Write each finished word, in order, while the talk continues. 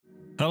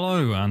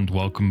Hello and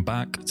welcome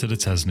back to the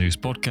TES News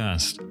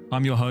Podcast.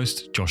 I'm your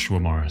host,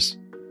 Joshua Morris.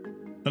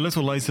 A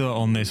little later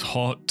on this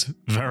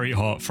very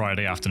hot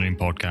Friday afternoon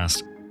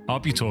podcast, I'll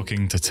be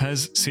talking to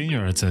TES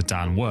Senior Editor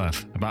Dan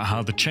Worth about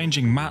how the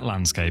changing MAT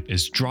landscape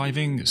is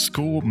driving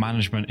school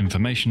management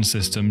information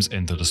systems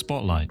into the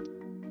spotlight.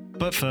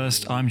 But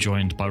first, I'm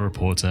joined by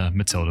reporter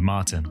Matilda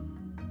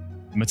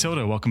Martin.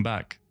 Matilda, welcome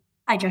back.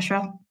 Hi,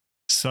 Joshua.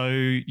 So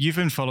you've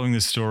been following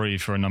this story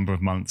for a number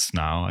of months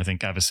now, I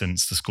think ever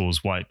since the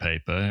school's white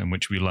paper, in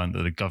which we learned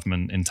that the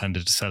government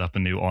intended to set up a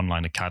new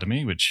online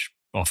academy, which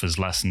offers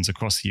lessons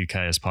across the UK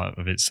as part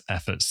of its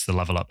efforts to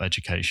level up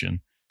education.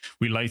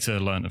 We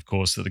later learned, of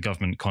course, that the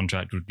government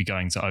contract would be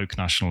going to Oak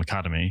National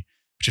Academy,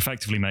 which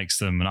effectively makes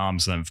them an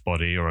arm's length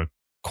body or a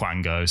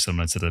quango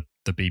similar to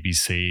the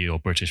BBC or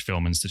British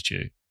Film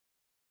Institute.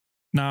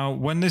 Now,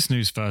 when this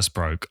news first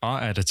broke,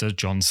 our editor,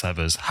 John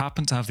Severs,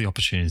 happened to have the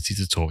opportunity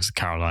to talk to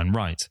Caroline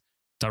Wright,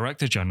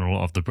 Director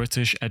General of the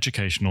British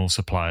Educational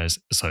Suppliers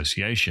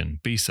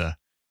Association, BESA,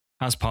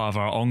 as part of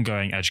our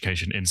ongoing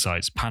Education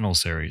Insights panel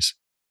series,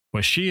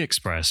 where she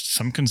expressed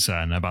some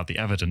concern about the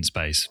evidence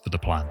base for the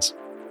plans.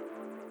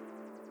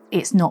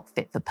 It's not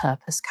fit for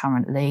purpose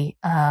currently.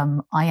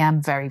 I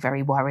am very,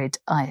 very worried.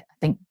 I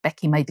think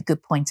Becky made the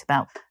good point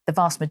about the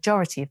vast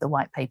majority of the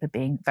white paper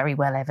being very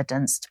well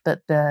evidenced,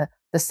 but the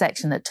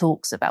section that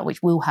talks about,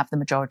 which will have the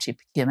majority of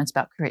procurements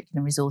about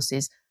curriculum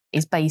resources,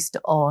 is based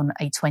on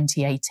a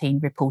 2018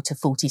 report of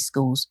 40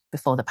 schools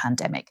before the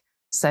pandemic.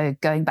 So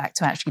going back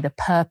to actually the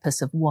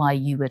purpose of why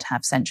you would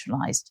have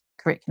centralised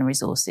curriculum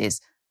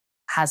resources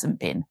hasn't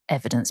been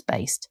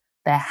evidence-based.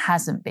 There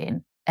hasn't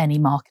been any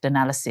market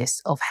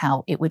analysis of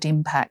how it would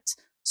impact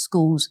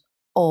schools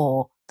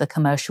or the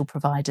commercial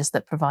providers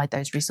that provide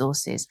those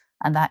resources.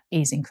 And that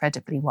is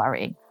incredibly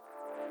worrying.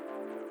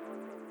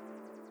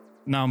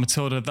 Now,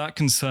 Matilda, that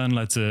concern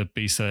led to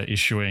BESA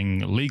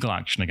issuing legal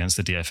action against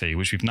the DFE,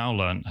 which we've now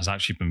learned has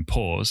actually been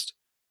paused.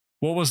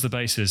 What was the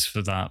basis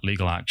for that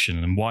legal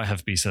action, and why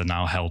have BESA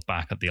now held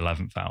back at the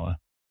 11th hour?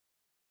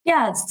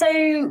 Yeah,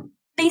 so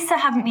BESA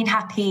haven't been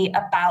happy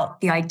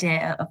about the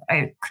idea of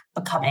Oak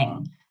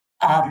becoming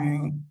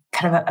kind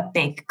of a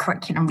big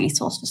curriculum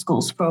resource for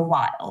schools for a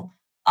while.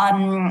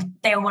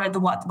 They were one of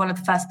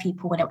the first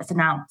people when it was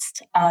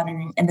announced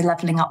in the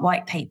Levelling Up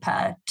white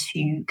paper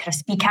to kind of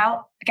speak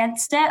out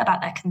against it,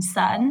 about their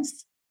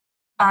concerns.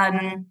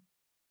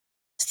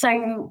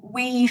 So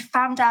we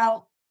found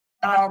out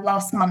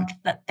last month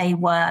that they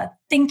were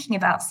thinking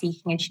about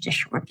seeking a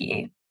judicial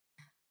review,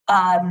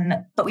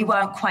 but we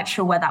weren't quite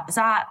sure where that was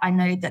at. I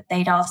know that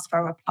they'd asked for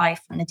a reply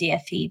from the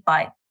DFE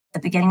by the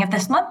beginning of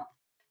this month.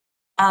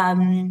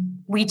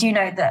 We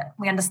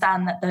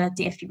understand that the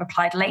DFE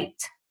replied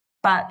late,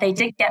 but they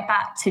did get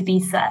back to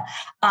BESA.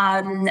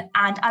 And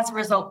as a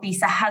result,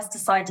 BESA has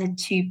decided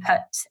to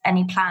put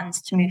any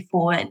plans to move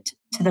forward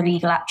to the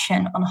legal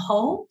action on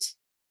hold.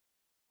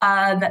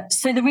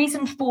 So the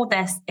reason for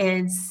this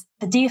is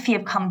the DFE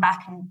have come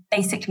back and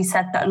basically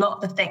said that a lot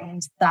of the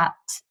things that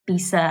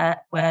BESA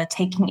were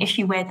taking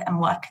issue with and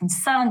were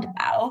concerned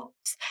about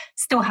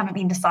still haven't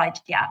been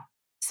decided yet.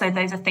 So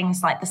those are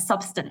things like the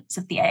substance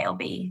of the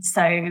ALB.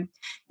 So,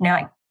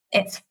 like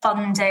its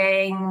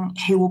funding,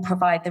 who will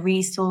provide the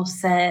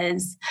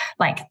resources,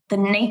 like the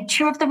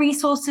nature of the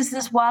resources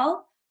as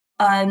well.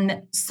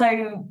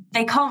 So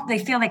they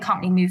feel they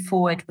can't really move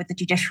forward with the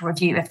judicial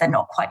review if they're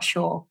not quite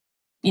sure,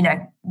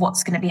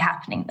 what's going to be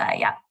happening there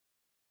yet.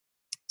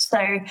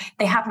 So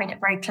they have made it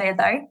very clear,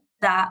 though,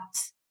 that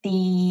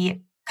the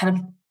kind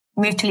of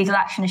move to legal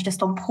action is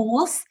just on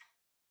pause.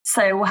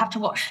 So we'll have to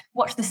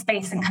watch the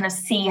space and kind of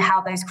see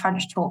how those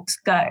crunch talks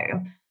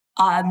go.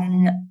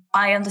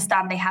 I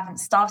understand they haven't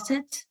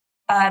started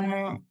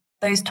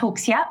those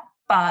talks yet,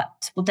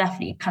 but we'll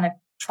definitely kind of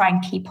try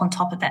and keep on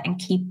top of it and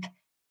keep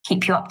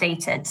you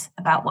updated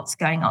about what's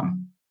going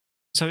on.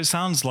 So it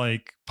sounds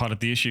like part of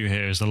the issue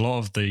here is a lot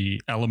of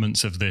the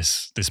elements of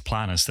this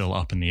plan are still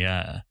up in the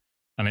air.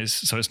 And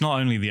it's not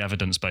only the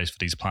evidence base for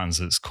these plans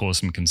that's caused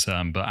some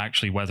concern, but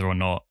actually whether or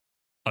not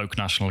Oak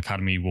National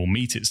Academy will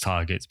meet its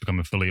target to become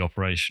a fully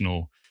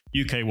operational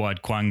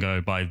UK-wide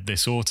quango by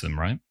this autumn,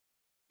 right?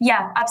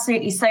 Yeah,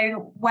 absolutely.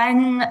 So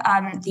when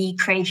the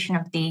creation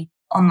of the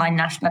Online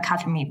National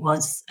Academy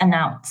was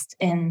announced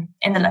in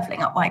the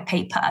Levelling Up white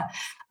paper,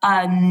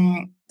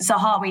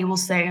 Zahawi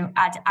also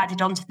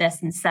added onto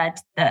this and said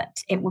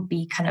that it would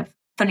be kind of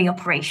fully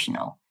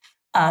operational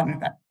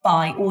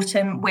by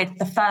autumn with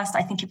the first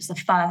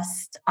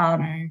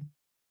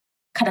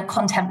kind of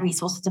content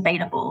resources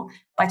available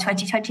by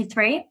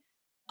 2023.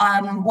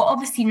 We're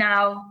obviously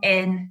now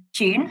in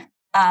June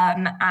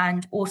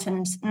and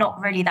autumn's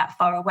not really that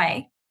far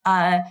away.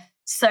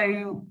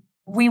 So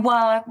we're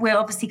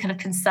obviously kind of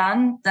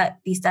concerned that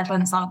these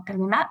deadlines aren't going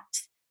to be met.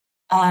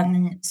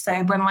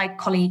 So when my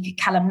colleague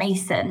Callum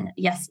Mason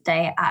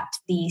yesterday at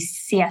the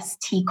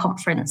CST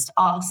conference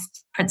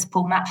asked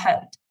Principal Matt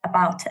Hood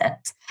about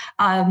it,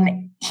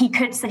 he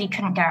said he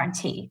couldn't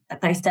guarantee that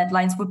those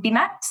deadlines would be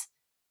met.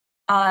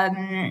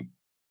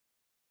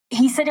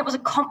 He said it was a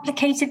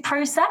complicated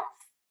process,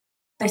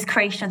 this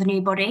creation of the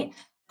new body.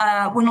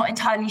 We're not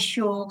entirely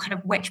sure kind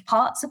of which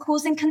parts are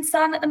causing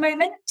concern at the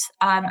moment,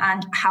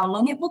 and how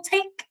long it will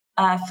take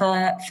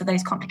for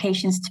those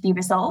complications to be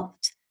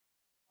resolved.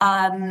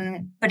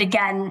 But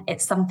again,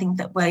 it's something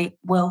that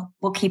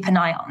we'll keep an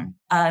eye on.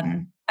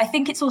 I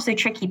think it's also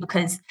tricky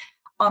because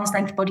arm's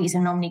length bodies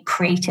are normally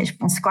created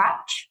from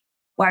scratch,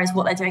 whereas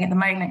what they're doing at the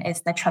moment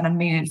is they're trying to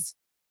move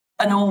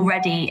an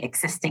already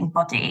existing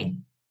body,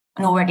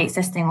 an already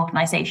existing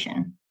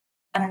organisation,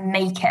 and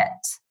make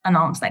it an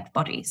arm's length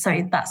body.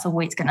 So that's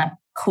always going to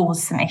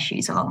cause some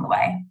issues along the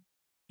way.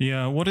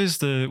 Yeah, what is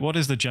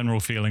the general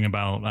feeling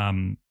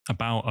about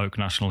Oak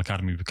National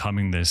Academy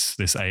becoming this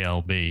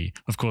ALB?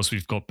 Of course,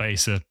 we've got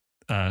BESA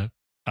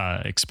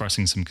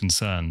expressing some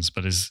concerns,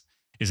 but is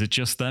it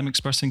just them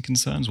expressing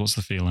concerns? What's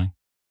the feeling?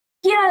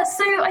 Yeah,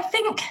 so I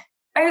think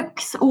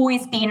Oak's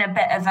always been a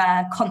bit of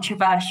a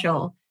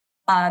controversial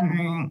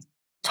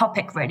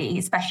topic, really,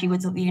 especially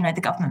with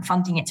the government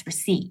funding it's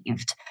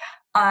received.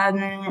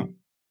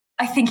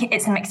 I think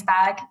it's a mixed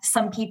bag.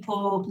 Some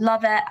people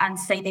love it and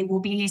say they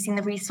will be using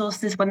the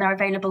resources when they're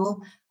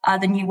available,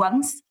 the new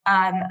ones.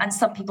 And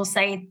some people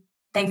say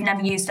they've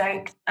never used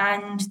Oak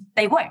and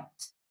they won't.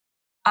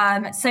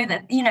 So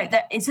that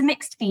it's a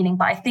mixed feeling,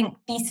 but I think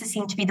BESA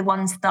seem to be the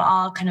ones that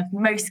are kind of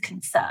most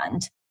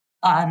concerned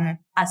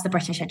as the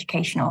British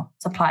Educational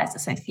Suppliers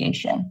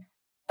Association.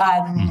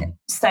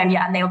 So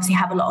yeah, and they obviously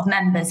have a lot of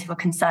members who are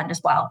concerned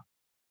as well.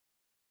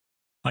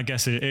 I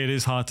guess it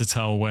is hard to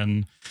tell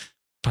when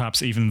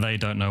perhaps even they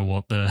don't know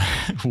what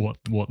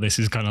what this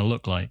is going to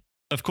look like.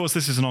 Of course,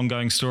 this is an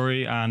ongoing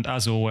story, and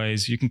as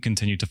always, you can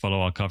continue to follow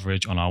our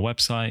coverage on our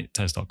website,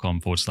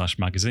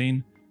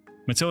 tes.com/magazine.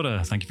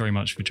 Matilda, thank you very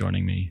much for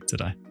joining me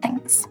today.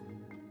 Thanks.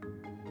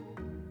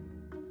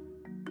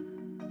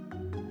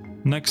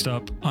 Next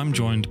up, I'm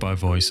joined by a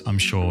voice I'm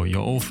sure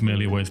you're all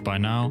familiar with by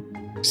now,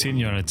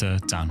 Senior Editor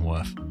Dan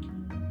Worth.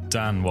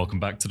 Dan, welcome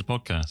back to the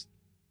podcast.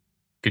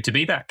 Good to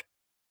be back.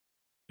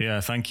 Yeah,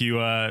 thank you.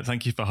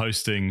 Thank you for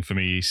hosting for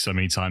me so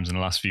many times in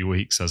the last few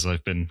weeks as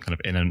I've been kind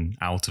of in and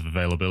out of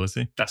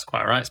availability. That's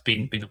quite right. It's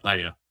been a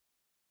pleasure.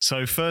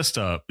 So first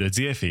up, the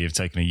DfE have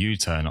taken a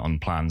U-turn on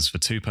plans for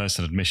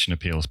two-person admission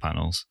appeals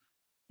panels.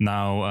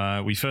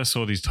 Now, we first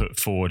saw these put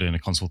forward in a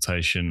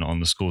consultation on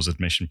the school's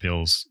admission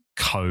appeals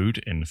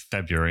code in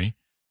February.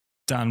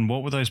 Dan,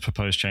 what were those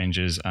proposed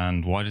changes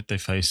and why did they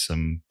face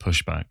some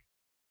pushback?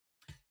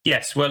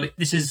 Yes, well,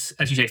 this is,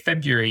 as you say,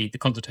 February, the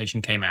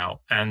consultation came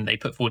out and they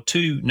put forward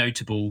two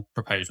notable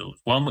proposals.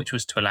 One, which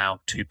was to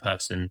allow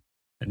two-person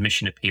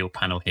admission appeal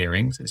panel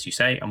hearings, as you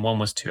say, and one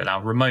was to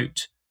allow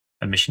remote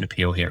admission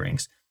appeal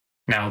hearings.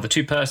 Now, the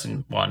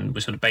two-person one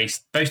was sort of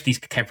based, both of these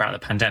came out of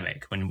the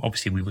pandemic when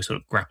obviously we were sort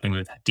of grappling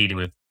with dealing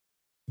with,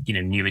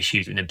 new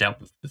issues we've never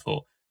dealt with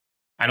before.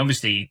 And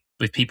obviously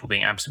with people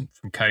being absent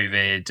from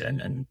COVID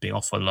and being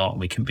off a lot and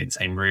we couldn't be in the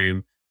same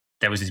room,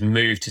 there was this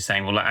move to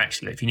saying, well,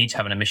 actually, if you need to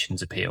have an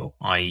admissions appeal,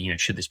 i.e.,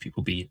 should this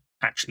people be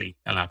actually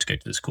allowed to go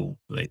to the school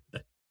that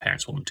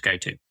parents want them to go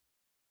to?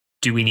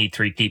 Do we need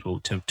three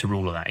people to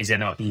rule on that? Is it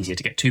not easier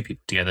to get two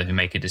people together who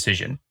make a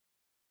decision?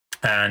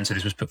 And so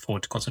this was put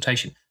forward to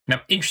consultation.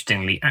 Now,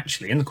 interestingly,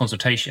 actually, in the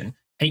consultation,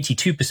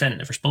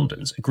 82% of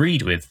respondents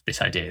agreed with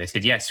this idea. They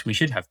said, yes, we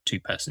should have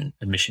two-person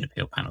admission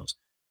appeal panels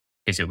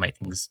because it will make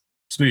things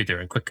smoother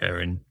and quicker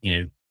and,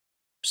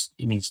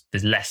 it means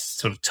there's less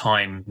sort of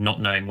time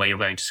not knowing where you're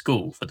going to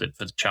school for the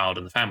child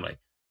and the family.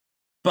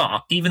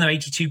 But even though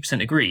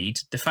 82% agreed,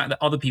 the fact that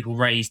other people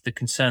raised the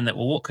concern that,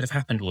 well, what could have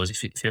happened was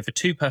if you have a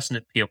two-person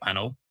appeal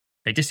panel,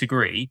 they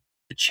disagree,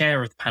 the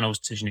chair of the panel's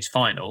decision is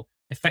final,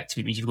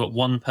 effectively means you've got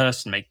one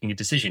person making a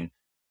decision,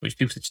 which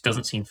people said just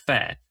doesn't seem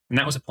fair. And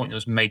that was a point that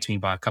was made to me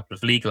by a couple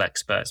of legal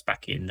experts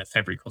back in the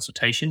February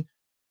consultation.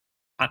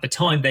 At the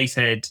time, they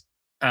said,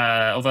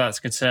 although that's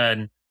a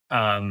concern,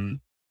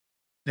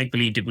 they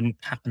believed it wouldn't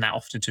happen that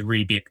often to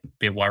really be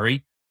a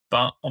worry.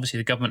 But obviously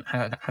the government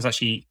has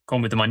actually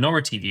gone with the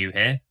minority view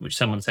here, which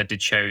someone said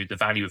did show the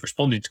value of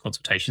responding to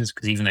consultations,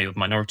 because even though you're a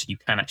minority, you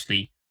can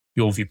actually,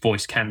 your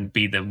voice can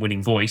be the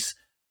winning voice,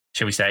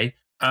 shall we say.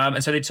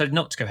 And so they decided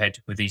not to go ahead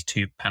with these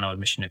two panel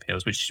admission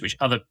appeals, which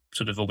other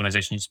sort of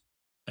organisations,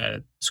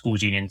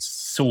 schools unions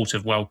sort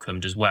of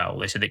welcomed as well.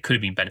 They said it could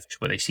have been beneficial,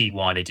 but they see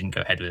why they didn't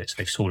go ahead with it. So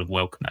they've sort of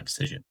welcomed that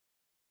decision.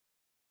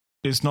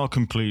 It's not a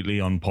completely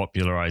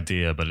unpopular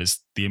idea, but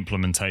it's the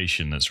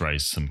implementation that's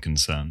raised some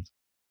concerns.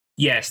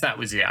 Yes, that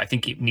was it. I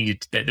think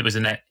there was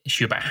an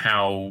issue about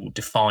how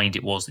defined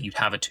it was that you'd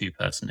have a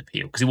two-person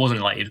appeal, because it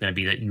wasn't like it was going to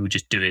be that you would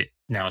just do it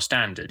now as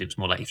standard. It was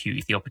more like if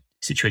the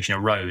situation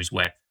arose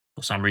where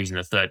for some reason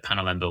the third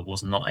panel member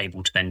was not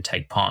able to then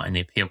take part in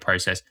the appeal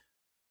process,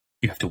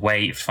 you have to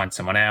wait, find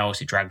someone else,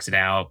 it drags it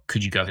out.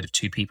 Could you go ahead of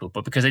two people?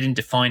 But because they didn't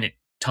define it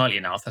tightly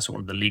enough, that's what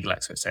one of the legal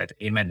experts said,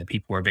 it meant that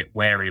people were a bit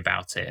wary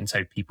about it. And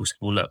so people said,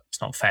 well, look,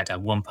 it's not fair to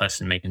have one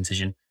person make a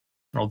decision.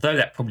 And although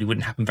that probably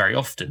wouldn't happen very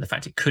often, the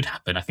fact it could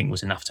happen, I think,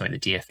 was enough to make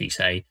the DfE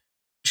say,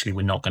 actually,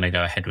 we're not going to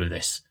go ahead with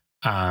this,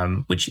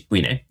 which,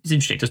 is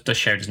interesting. It does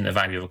show, doesn't it, the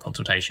value of a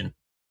consultation.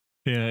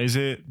 Yeah, is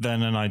it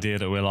then an idea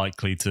that we're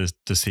likely to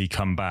see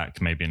come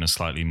back maybe in a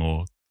slightly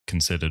more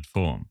considered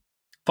form?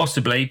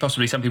 Possibly.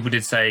 Some people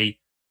did say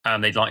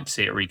they'd like to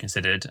see it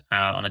reconsidered,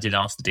 and I did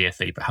ask the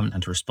DfE, but haven't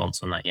had a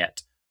response on that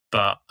yet.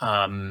 But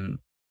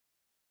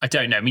I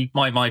don't know. I mean,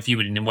 my view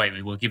in a way,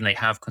 well, given they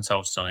have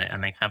consulted on it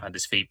and they have had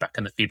this feedback,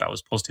 and the feedback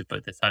was positive,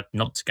 but they decided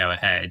not to go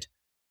ahead,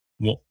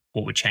 what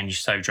would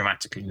change so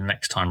dramatically the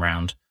next time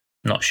round?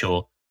 Not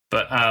sure.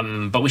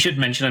 But we should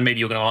mention, and maybe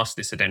you're going to ask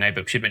this, I don't know,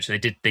 but we should mention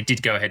they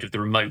did go ahead with the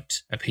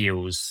remote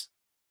appeals,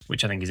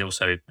 which I think is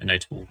also a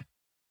notable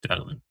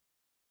development.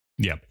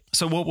 Yeah.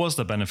 So what was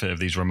the benefit of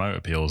these remote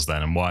appeals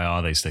then, and why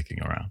are they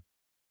sticking around?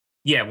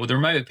 Yeah, well, the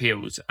remote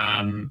appeals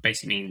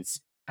basically means,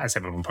 as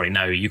everyone will probably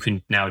know, you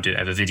can now do it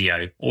over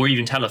video or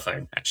even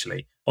telephone,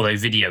 actually. Although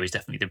video is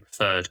definitely the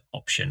preferred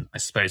option, I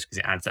suppose, because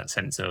it adds that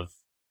sense of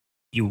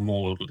you're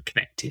more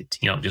connected.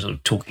 You're not just sort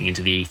of talking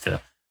into the ether,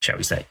 shall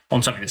we say,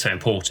 on something that's so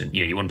important.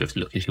 You want to be able to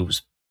look at people,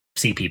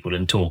 see people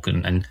and talk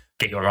and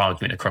get your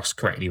argument across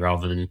correctly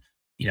rather than,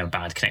 a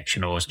bad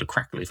connection or sort of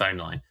crackly phone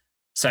line.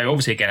 So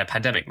obviously, again, a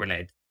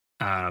pandemic-related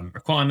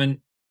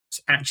requirement.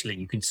 Actually,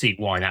 you can see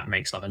why that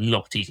makes life a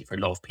lot easier for a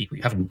lot of people.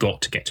 You haven't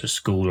got to get to a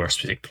school or a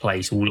specific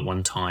place all at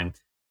one time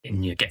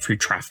and get through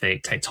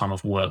traffic, take time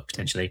off work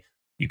potentially.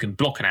 You can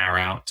block an hour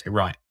out, say,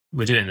 right,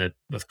 we're doing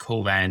the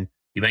call then,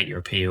 you make your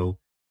appeal,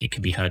 it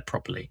can be heard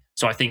properly.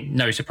 So I think,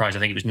 no surprise, I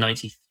think it was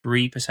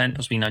 93%,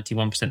 possibly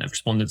 91% of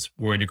respondents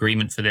were in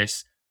agreement for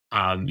this.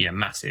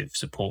 Massive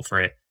support for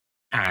it,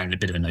 and a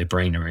bit of a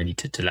no-brainer really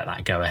to let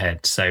that go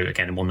ahead. So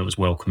again, one that was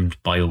welcomed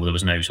by all. There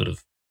was no sort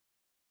of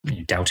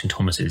doubting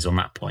Thomases on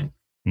that point.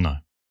 No.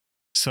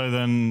 So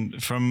then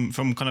from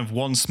kind of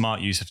one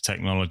smart use of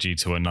technology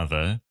to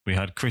another, we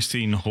had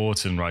Christine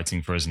Horton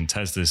writing for us in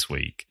TES this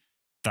week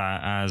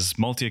that as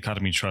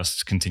multi-academy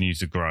trusts continue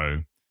to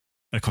grow,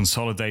 a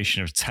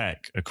consolidation of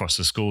tech across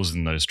the schools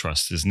in those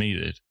trusts is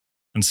needed.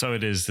 And so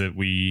it is that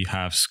we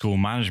have school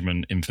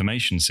management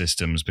information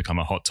systems become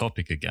a hot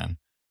topic again.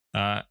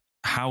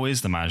 How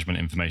is the management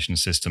information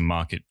system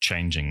market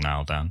changing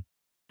now, Dan?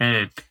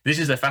 This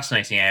is a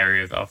fascinating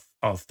area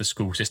of the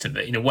school system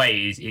that in a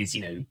way is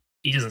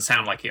it doesn't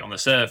sound like it on the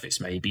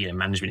surface, maybe,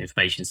 management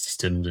information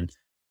systems and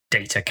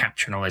data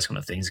capture and all those kind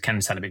of things. It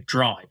can sound a bit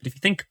dry. But if you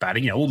think about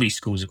it, all these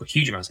schools have got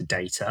huge amounts of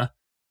data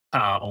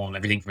on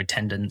everything from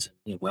attendance,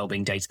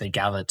 wellbeing data they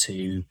gather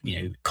to,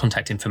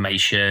 contact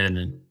information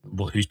and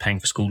who's paying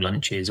for school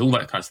lunches, all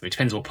that kind of stuff. It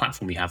depends on what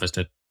platform you have as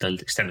to the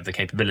extent of the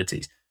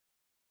capabilities.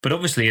 But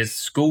obviously, as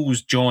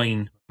schools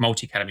join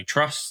multi-academy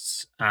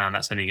trusts,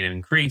 that's only going to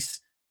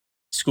increase.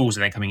 Schools are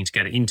then coming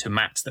together into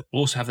MATs that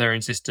will also have their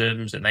own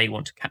systems, and they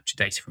want to capture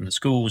data from the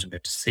schools and be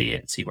able to see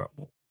it and see where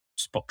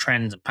spot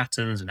trends and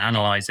patterns and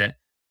analyze it.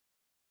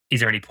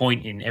 Is there any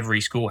point in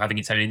every school having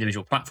its own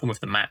individual platform if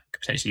the MAT could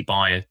potentially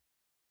buy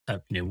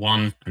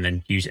one and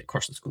then use it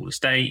across the school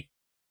estate?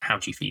 How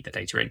do you feed the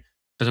data in?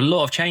 There's a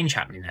lot of change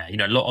happening there.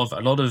 A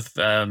lot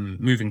of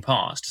moving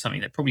parts to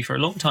something that probably for a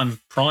long time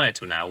prior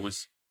to now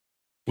was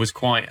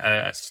quite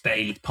a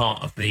staid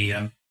part of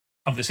the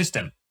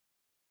system.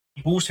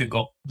 You've also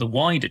got the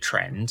wider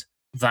trend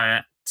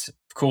that,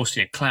 of course,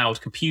 cloud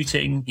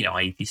computing.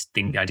 I this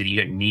thing the idea that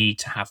you don't need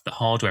to have the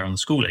hardware on the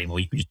school anymore.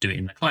 You can just do it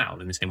in the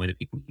cloud in the same way that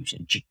people use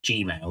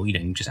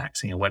Gmail. Just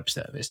accessing a web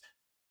service.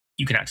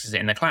 You can access it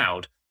in the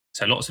cloud.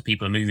 So lots of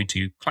people are moving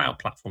to cloud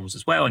platforms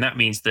as well. And that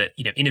means that,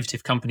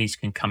 innovative companies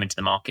can come into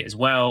the market as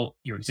well.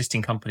 Your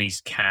existing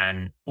companies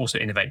can also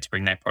innovate to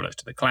bring their products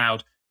to the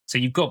cloud. So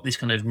you've got this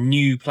kind of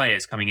new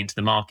players coming into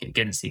the market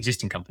against the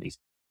existing companies.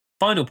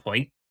 Final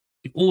point,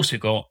 you've also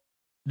got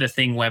the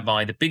thing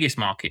whereby the biggest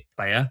market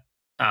player,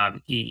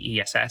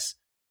 ESS,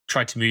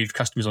 tried to move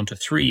customers onto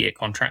 3-year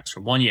contracts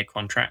from 1-year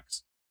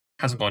contracts.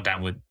 Hasn't gone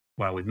down with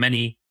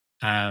many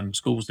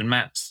schools and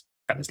MATs.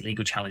 There's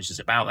legal challenges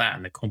about that,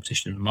 and the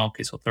competition and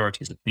markets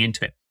authorities looking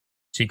into it.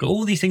 So you've got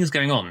all these things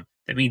going on.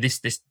 I mean,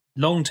 this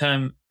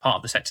long-term part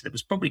of the sector that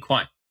was probably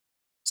quite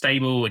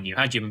stable, and you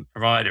had your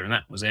provider, and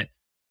that was it.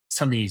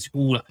 Suddenly, it's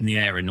all up in the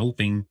air and all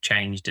being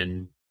changed,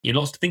 and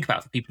lots to think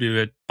about for people who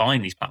are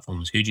buying these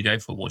platforms. Who do you go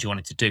for? What do you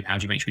want it to do? How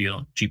do you make sure you're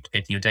not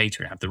duplicating your data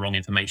and have the wrong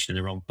information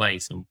in the wrong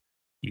place, and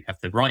you have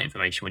the right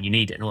information when you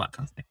need it, and all that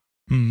kind of thing.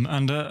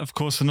 And of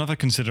course, another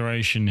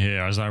consideration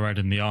here, as I read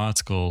in the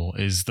article,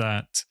 is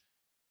that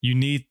you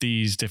need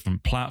these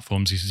different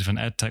platforms, these different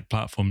edtech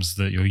platforms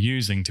that you're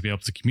using to be able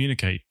to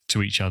communicate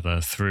to each other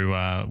through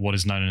what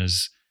is known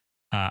as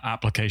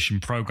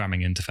application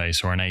programming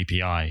interface, or an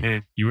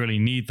API. You really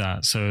need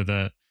that so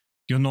that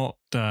you're not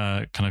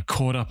kind of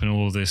caught up in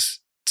all this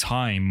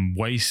time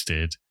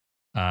wasted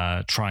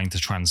trying to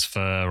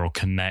transfer or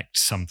connect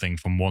something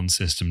from one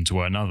system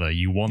to another.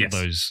 You want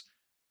those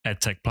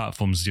edtech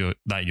platforms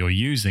that you're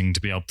using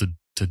to be able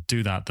to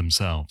do that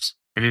themselves.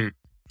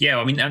 Yeah,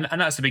 I mean, and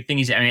that's the big thing,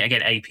 is it? I mean,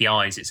 again,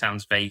 APIs, it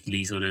sounds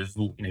vaguely sort of,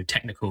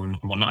 technical and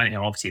whatnot.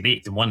 Obviously it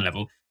is in one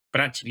level,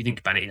 but actually if you think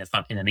about it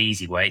in an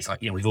easy way, it's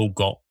like, we've all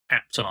got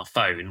apps on our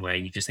phone where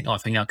you just think, I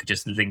think I could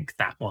just link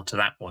that one to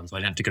that one. So I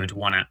don't have to go into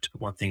one app to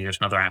put one thing, go to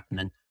another app and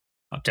then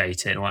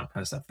update it and all that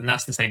kind of stuff. And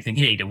that's the same thing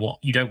here.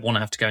 You don't want to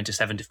have to go into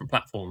 7 different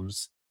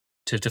platforms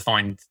to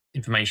find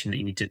information that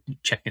you need to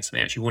check against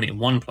something else. You want it in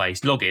one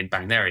place, log in,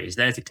 bang, there it is.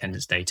 There's the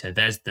attendance data.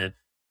 There's the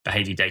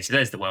behavior data.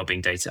 There's the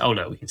wellbeing data. Oh,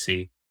 look, we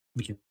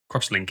can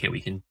cross-link it.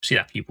 We can see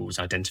that pupil's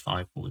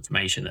identifiable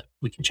information, that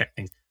we can check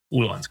things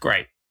all at once.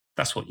 Great.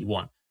 That's what you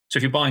want. So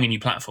if you're buying a new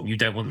platform, you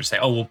don't want them to say,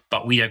 oh, well,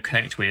 but we don't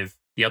connect with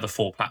the other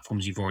 4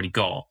 platforms you've already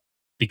got,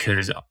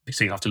 so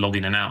you have to log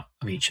in and out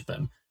of each of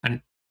them.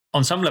 And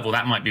on some level,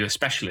 that might be a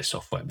specialist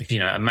software, because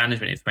a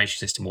management information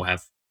system will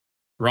have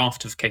a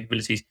raft of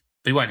capabilities,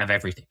 but it won't have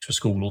everything. So a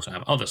school will also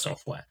have other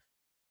software.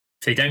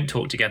 If they don't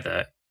talk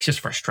together, it's just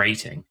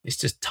frustrating. It's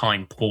just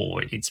time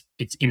poor. It's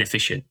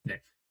inefficient.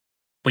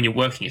 When you're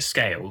working at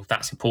scale,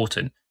 that's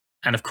important.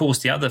 And of course,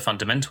 the other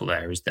fundamental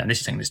there is that, and this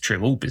is something that's true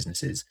of all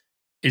businesses,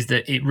 is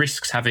that it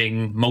risks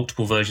having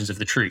multiple versions of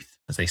the truth,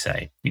 as they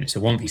say. So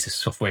one piece of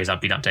software has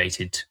been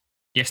updated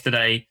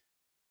yesterday,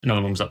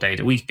 another one was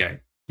updated a week ago.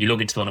 You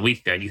log into the one a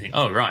week ago and you think,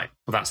 oh, right,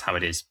 well, that's how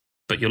it is.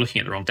 But you're looking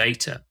at the wrong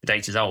data. The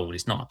data's old.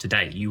 It's not up to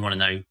date. You want to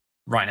know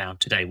right now,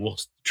 today,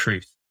 what's the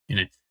truth?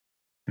 And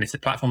if the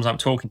platforms aren't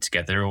talking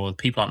together, or the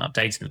people aren't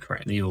updating them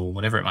correctly, or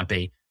whatever it might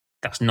be,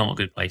 that's not a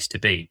good place to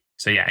be.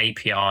 So yeah,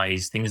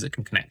 APIs, things that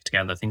can connect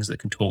together, things that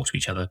can talk to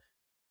each other,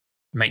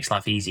 makes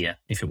life easier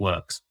if it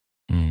works.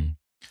 Mm.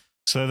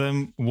 So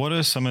then what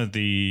are some of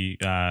the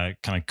kind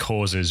of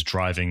causes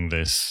driving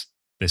this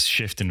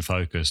shift in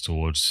focus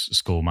towards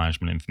school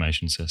management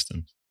information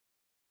systems?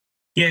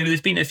 Yeah,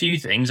 there's been a few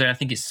things. I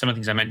think it's some of the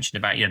things I mentioned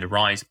about, the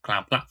rise of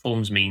cloud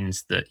platforms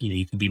means that,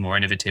 you can be more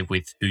innovative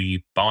with who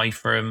you buy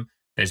from.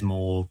 There's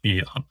more,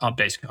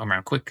 updates can come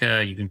around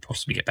quicker. You can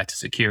possibly get better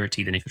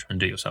security than if you're trying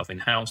to do it yourself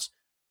in-house.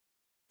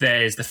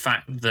 There's the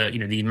fact that,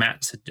 the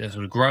MATs are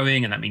sort of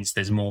growing, and that means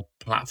there's more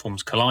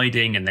platforms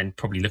colliding, and then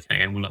probably looking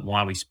at,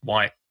 well,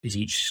 why is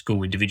each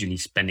school individually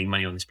spending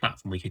money on this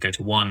platform? We could go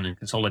to one and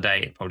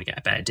consolidate and probably get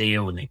a better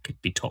deal, and it could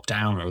be top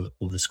down,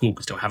 or the school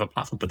could still have a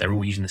platform, but they're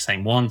all using the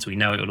same one. So we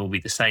know it will all be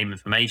the same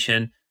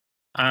information.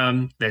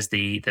 There's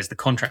the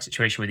contract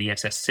situation with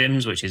ESS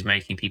SIMs, which is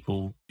making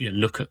people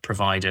look at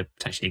provider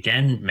potentially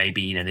again.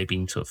 Maybe, they've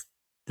been sort of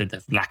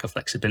the lack of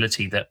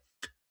flexibility that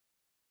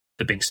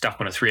they're being stuck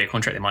on a 3-year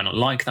contract. They might not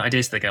like that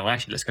idea. So they go, well,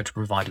 actually, let's go to a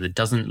provider that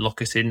doesn't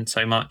lock us in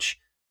so much.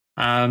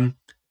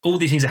 All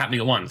these things are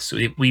happening at once. So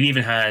we've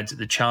even had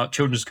the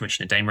Children's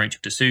Commissioner, Dame Rachel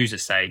de Souza,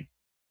 say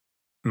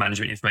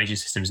management information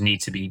systems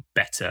need to be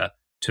better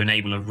to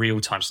enable a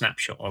real-time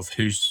snapshot of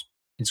who's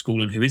in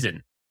school and who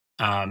isn't.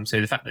 So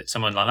the fact that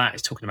someone like that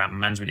is talking about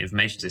management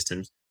information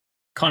systems,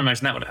 can't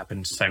imagine that would have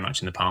happened so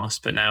much in the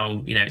past. But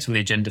now, it's on the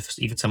agenda for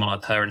even someone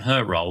like her and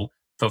her role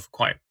for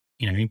quite,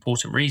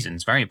 important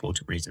reasons, very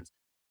important reasons.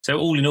 So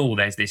all in all,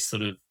 there's this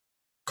sort of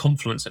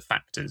confluence of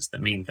factors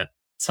that mean that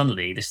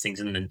suddenly this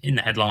thing's in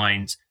the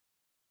headlines.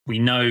 We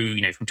know,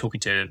 from talking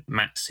to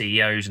MAT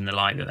CEOs and the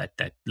like, that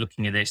they're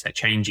looking at this, they're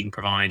changing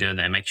provider,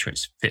 they're making sure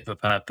it's fit for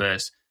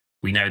purpose.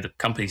 We know the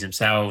companies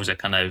themselves are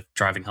kind of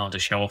driving hard to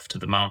show off to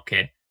the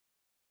market.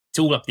 It's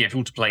all up, it's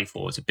all to play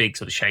for. It's a big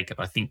sort of shake-up.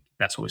 I think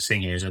that's what we're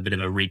seeing here, is a bit of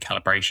a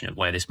recalibration of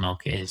where this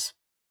market is.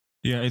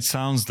 Yeah, it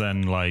sounds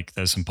then like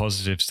there's some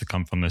positives to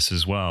come from this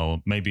as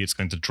well. Maybe it's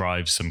going to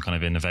drive some kind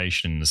of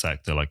innovation in the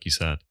sector, like you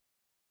said.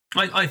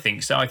 I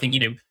think so. I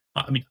think,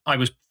 I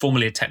was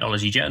formerly a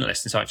technology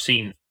journalist, and so I've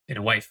seen, in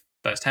a way,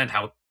 firsthand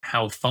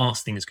how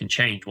fast things can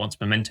change once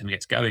momentum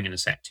gets going in a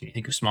sector. You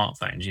think of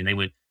smartphones,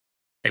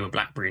 they were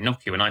BlackBerry and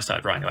Nokia when I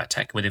started writing about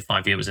tech. Within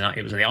 5 years,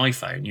 it was the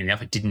iPhone. The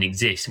iPhone didn't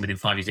exist, and within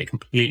 5 years, it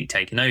completely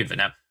taken over.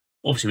 Now,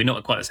 obviously, we're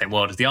not quite the same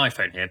world as the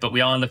iPhone here, but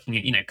we are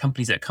looking at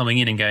companies that are coming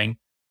in and going,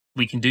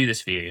 we can do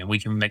this for you, and we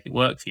can make it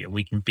work for you, and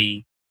we can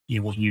be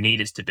what you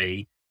need us to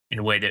be in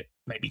a way that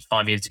maybe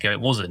 5 years ago it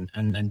wasn't.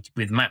 And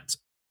with MAT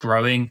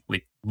growing,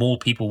 with more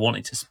people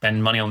wanting to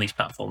spend money on these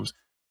platforms,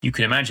 you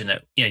can imagine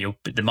that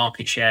the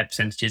market share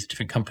percentages of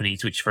different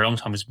companies, which for a long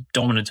time was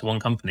dominant to one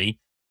company,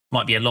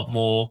 might be a lot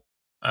more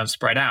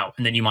spread out.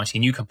 And then you might see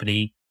a new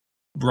company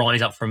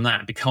rise up from that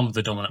and become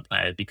the dominant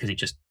player because it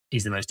just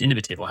is the most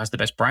innovative or has the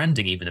best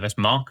branding, even the best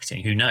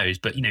marketing, who knows?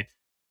 But,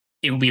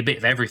 it will be a bit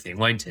of everything,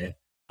 won't it?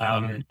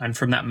 And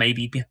from that,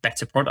 maybe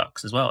better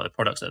products as well. The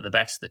products that are the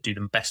best, that do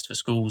them best for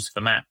schools,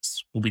 for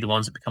MATs, will be the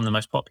ones that become the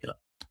most popular.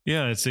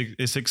 Yeah,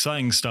 it's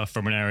exciting stuff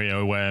from an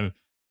area where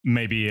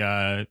maybe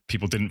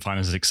people didn't find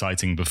as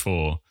exciting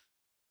before.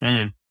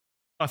 Mm.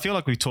 I feel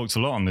like we've talked a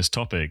lot on this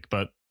topic,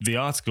 but the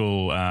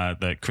article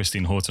that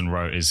Christine Horton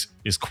wrote is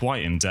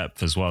quite in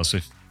depth as well. So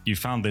if you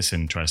found this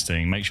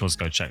interesting, make sure to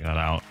go check that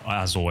out.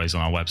 As always,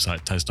 on our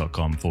website,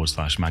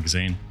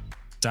 tes.com/magazine.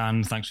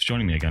 Dan, thanks for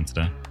joining me again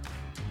today.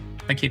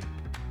 Thank you.